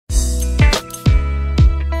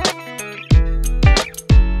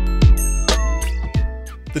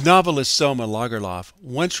The novelist Selma Lagerlof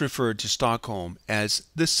once referred to Stockholm as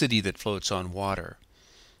the city that floats on water.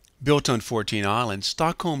 Built on 14 islands,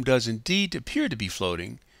 Stockholm does indeed appear to be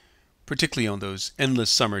floating, particularly on those endless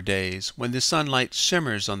summer days when the sunlight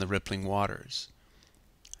shimmers on the rippling waters.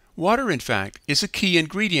 Water, in fact, is a key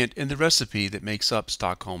ingredient in the recipe that makes up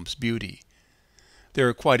Stockholm's beauty. There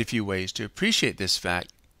are quite a few ways to appreciate this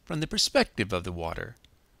fact from the perspective of the water.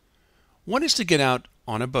 One is to get out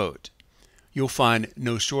on a boat. You'll find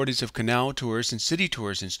no shortage of canal tours and city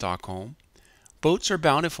tours in Stockholm. Boats are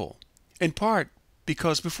bountiful, in part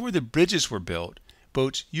because before the bridges were built,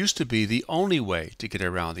 boats used to be the only way to get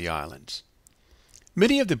around the islands.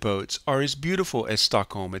 Many of the boats are as beautiful as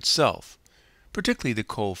Stockholm itself, particularly the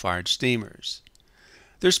coal-fired steamers.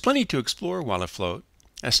 There's plenty to explore while afloat,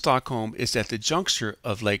 as Stockholm is at the juncture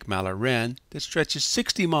of Lake Mälaren that stretches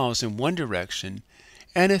 60 miles in one direction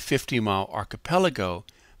and a 50-mile archipelago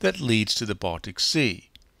that leads to the Baltic Sea.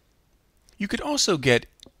 You could also get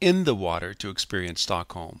in the water to experience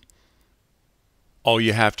Stockholm. All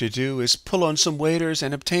you have to do is pull on some waders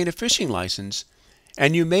and obtain a fishing license,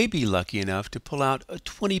 and you may be lucky enough to pull out a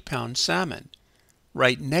 20-pound salmon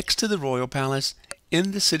right next to the Royal Palace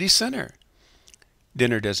in the city center.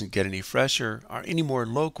 Dinner doesn't get any fresher or any more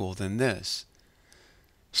local than this.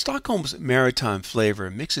 Stockholm's maritime flavor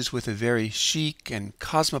mixes with a very chic and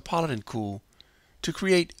cosmopolitan cool to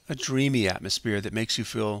create a dreamy atmosphere that makes you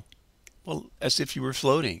feel, well, as if you were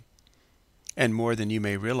floating. And more than you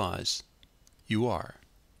may realize, you are.